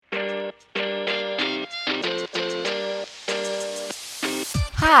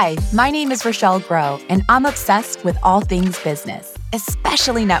Hi, my name is Rochelle Groh, and I'm obsessed with all things business,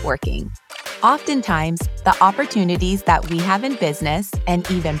 especially networking. Oftentimes, the opportunities that we have in business and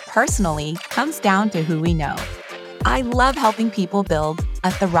even personally comes down to who we know. I love helping people build a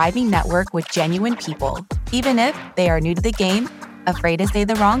thriving network with genuine people, even if they are new to the game, afraid to say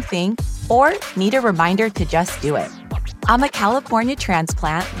the wrong thing, or need a reminder to just do it. I'm a California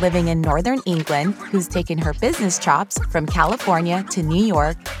transplant living in Northern England who's taken her business chops from California to New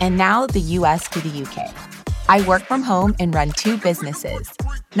York and now the US to the UK. I work from home and run two businesses.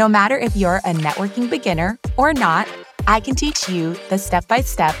 No matter if you're a networking beginner or not, I can teach you the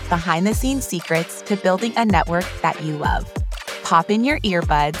step-by-step behind-the-scenes secrets to building a network that you love. Pop in your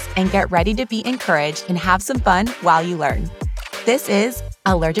earbuds and get ready to be encouraged and have some fun while you learn. This is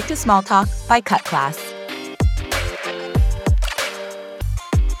Allergic to Small Talk by Cut Class.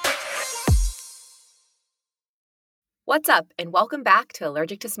 What's up, and welcome back to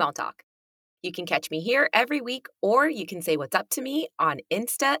Allergic to Small Talk. You can catch me here every week, or you can say what's up to me on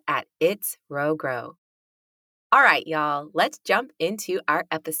Insta at It's Ro Grow. All right, y'all, let's jump into our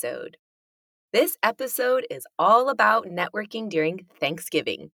episode. This episode is all about networking during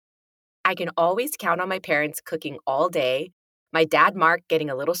Thanksgiving. I can always count on my parents cooking all day, my dad Mark getting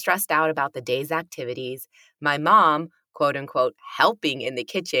a little stressed out about the day's activities, my mom, quote unquote, helping in the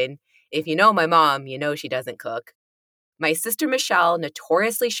kitchen. If you know my mom, you know she doesn't cook. My sister Michelle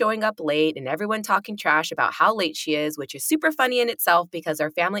notoriously showing up late and everyone talking trash about how late she is, which is super funny in itself because our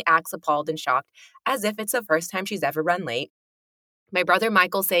family acts appalled and shocked as if it's the first time she's ever run late. My brother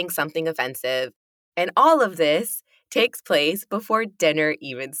Michael saying something offensive. And all of this takes place before dinner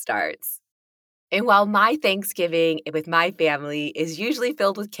even starts. And while my Thanksgiving with my family is usually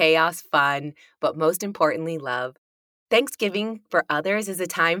filled with chaos, fun, but most importantly, love, Thanksgiving for others is a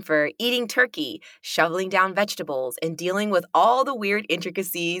time for eating turkey, shoveling down vegetables, and dealing with all the weird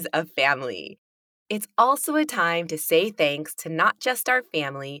intricacies of family. It's also a time to say thanks to not just our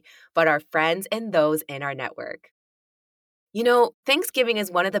family, but our friends and those in our network. You know, Thanksgiving is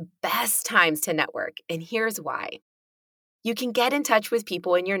one of the best times to network, and here's why. You can get in touch with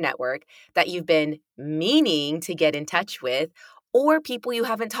people in your network that you've been meaning to get in touch with, or people you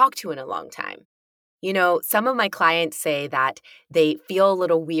haven't talked to in a long time. You know, some of my clients say that they feel a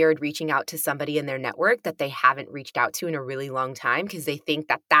little weird reaching out to somebody in their network that they haven't reached out to in a really long time because they think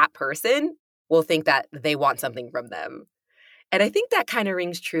that that person will think that they want something from them. And I think that kind of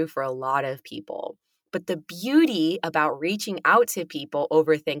rings true for a lot of people. But the beauty about reaching out to people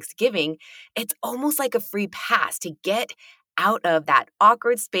over Thanksgiving, it's almost like a free pass to get out of that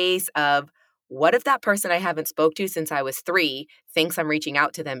awkward space of, what if that person I haven't spoke to since I was 3 thinks I'm reaching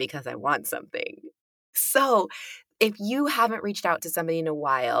out to them because I want something? So if you haven't reached out to somebody in a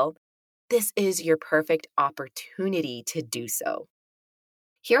while, this is your perfect opportunity to do so.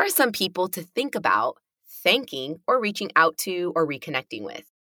 Here are some people to think about thanking or reaching out to or reconnecting with.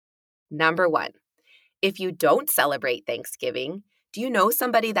 Number 1, if you don't celebrate Thanksgiving, do you know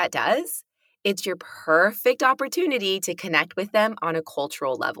somebody that does? It's your perfect opportunity to connect with them on a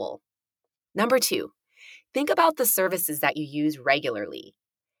cultural level. Number 2, think about the services that you use regularly.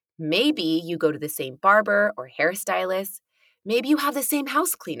 Maybe you go to the same barber or hairstylist. Maybe you have the same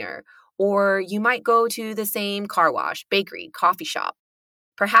house cleaner, or you might go to the same car wash, bakery, coffee shop.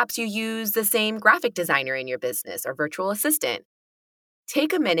 Perhaps you use the same graphic designer in your business or virtual assistant.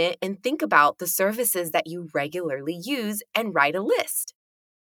 Take a minute and think about the services that you regularly use and write a list.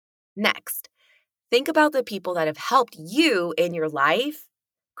 Next, think about the people that have helped you in your life,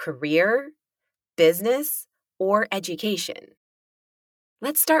 career, business, or education.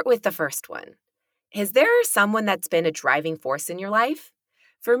 Let's start with the first one. Is there someone that's been a driving force in your life?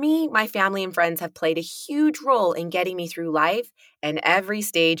 For me, my family and friends have played a huge role in getting me through life and every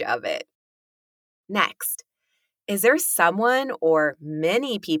stage of it. Next, is there someone or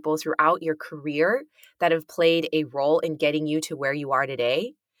many people throughout your career that have played a role in getting you to where you are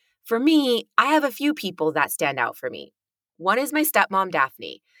today? For me, I have a few people that stand out for me. One is my stepmom,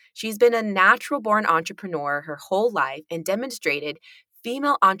 Daphne. She's been a natural-born entrepreneur her whole life and demonstrated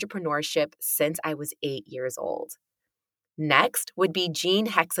female entrepreneurship since I was 8 years old. Next would be Jean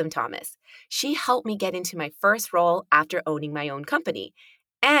Hexam Thomas. She helped me get into my first role after owning my own company.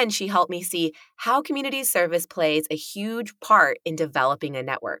 And she helped me see how community service plays a huge part in developing a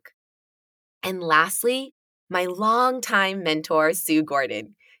network. And lastly, my longtime mentor, Sue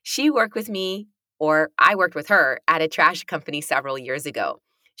Gordon. She worked with me, or I worked with her, at a trash company several years ago.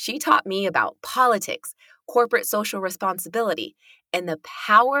 She taught me about politics, corporate social responsibility, and the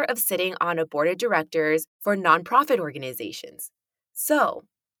power of sitting on a board of directors for nonprofit organizations. So,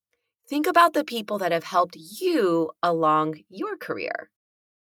 think about the people that have helped you along your career.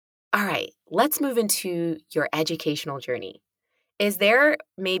 All right, let's move into your educational journey. Is there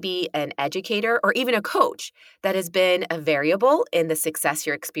maybe an educator or even a coach that has been a variable in the success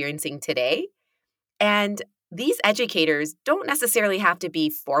you're experiencing today? And these educators don't necessarily have to be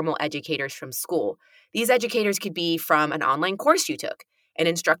formal educators from school. These educators could be from an online course you took, an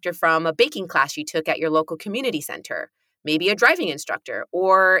instructor from a baking class you took at your local community center, maybe a driving instructor,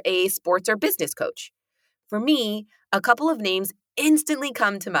 or a sports or business coach. For me, a couple of names instantly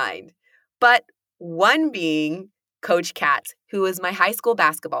come to mind, but one being Coach Katz, who was my high school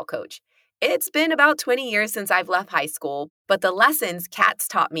basketball coach. It's been about 20 years since I've left high school, but the lessons Katz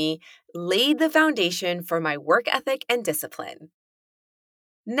taught me laid the foundation for my work ethic and discipline.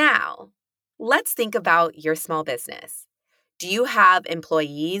 Now, let's think about your small business. Do you have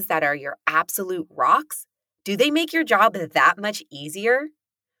employees that are your absolute rocks? Do they make your job that much easier?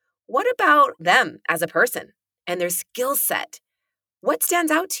 What about them as a person and their skill set? What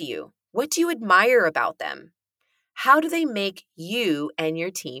stands out to you? What do you admire about them? How do they make you and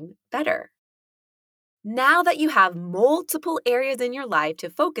your team better? Now that you have multiple areas in your life to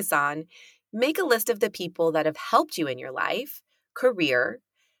focus on, make a list of the people that have helped you in your life, career,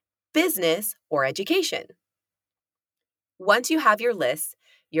 business, or education. Once you have your list,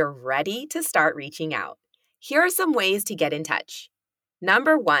 you're ready to start reaching out. Here are some ways to get in touch.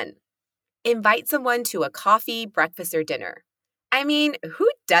 Number 1, invite someone to a coffee, breakfast, or dinner. I mean, who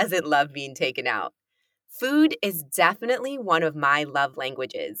doesn't love being taken out? Food is definitely one of my love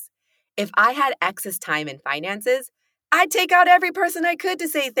languages. If I had excess time and finances, I'd take out every person I could to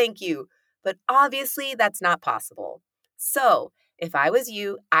say thank you. But obviously, that's not possible. So, if I was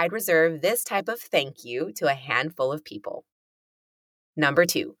you, I'd reserve this type of thank you to a handful of people. Number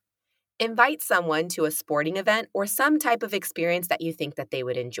 2, invite someone to a sporting event or some type of experience that you think that they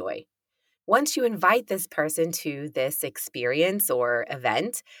would enjoy. Once you invite this person to this experience or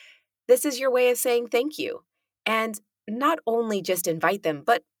event, this is your way of saying thank you. And not only just invite them,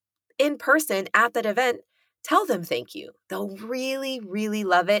 but in person at that event, tell them thank you. They'll really, really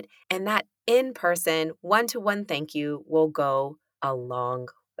love it. And that in person, one-to-one thank you will go a long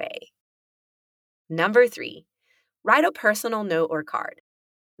way. Number 3, write a personal note or card.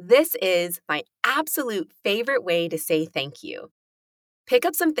 This is my absolute favorite way to say thank you. Pick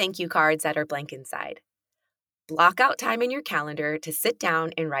up some thank you cards that are blank inside. Block out time in your calendar to sit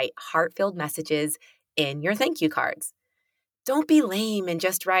down and write heart-filled messages in your thank you cards. Don't be lame and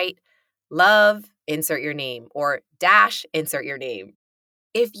just write, love, insert your name, or dash, insert your name.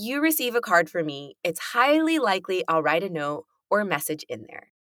 If you receive a card from me, it's highly likely I'll write a note or a message in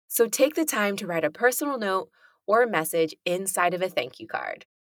there. So take the time to write a personal note or a message inside of a thank you card.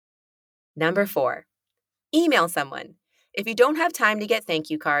 Number 4, email someone. If you don't have time to get thank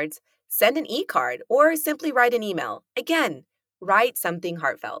you cards, send an e-card or simply write an email. Again, write something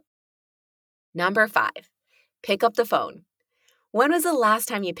heartfelt. Number 5, pick up the phone. When was the last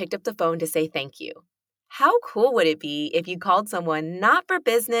time you picked up the phone to say thank you? How cool would it be if you called someone not for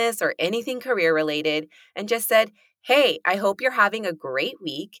business or anything career related and just said, hey, I hope you're having a great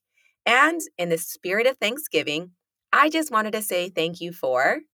week. And in the spirit of Thanksgiving, I just wanted to say thank you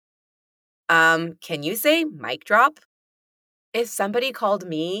for, can you say mic drop? If somebody called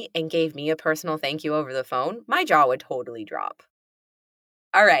me and gave me a personal thank you over the phone, my jaw would totally drop.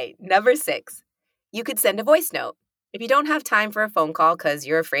 All right, number 6, you could send a voice note. If you don't have time for a phone call because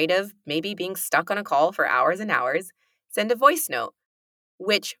you're afraid of maybe being stuck on a call for hours and hours, send a voice note,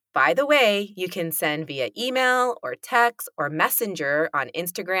 which, by the way, you can send via email or text or messenger on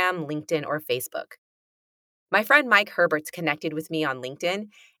Instagram, LinkedIn, or Facebook. My friend Mike Herbert's connected with me on LinkedIn,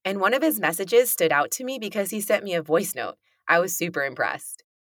 and one of his messages stood out to me because he sent me a voice note. I was super impressed.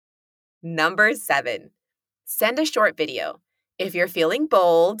 Number 7, send a short video. If you're feeling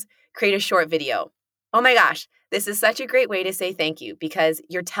bold, create a short video. Oh my gosh, this is such a great way to say thank you because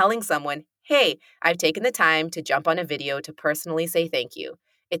you're telling someone, hey, I've taken the time to jump on a video to personally say thank you.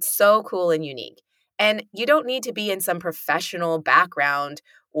 It's so cool and unique. And you don't need to be in some professional background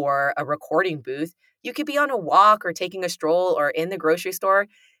or a recording booth. You could be on a walk or taking a stroll or in the grocery store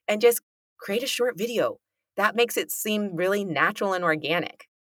and just create a short video. That makes it seem really natural and organic.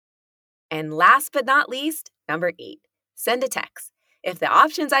 And last but not least, number 8, send a text. If the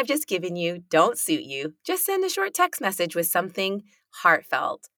options I've just given you don't suit you, just send a short text message with something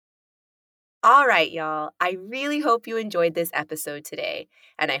heartfelt. All right, y'all, I really hope you enjoyed this episode today,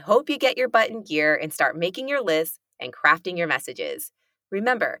 and I hope you get your butt in gear and start making your lists and crafting your messages.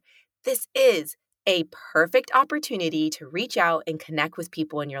 Remember, this is a perfect opportunity to reach out and connect with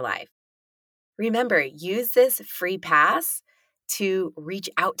people in your life. Remember, use this free pass to reach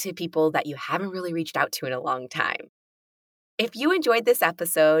out to people that you haven't really reached out to in a long time. If you enjoyed this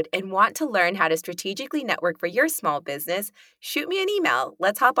episode and want to learn how to strategically network for your small business, shoot me an email.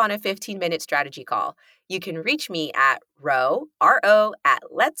 Let's hop on a 15-minute strategy call. You can reach me at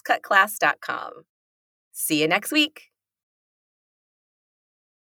ro@letscutclass.com. See you next week.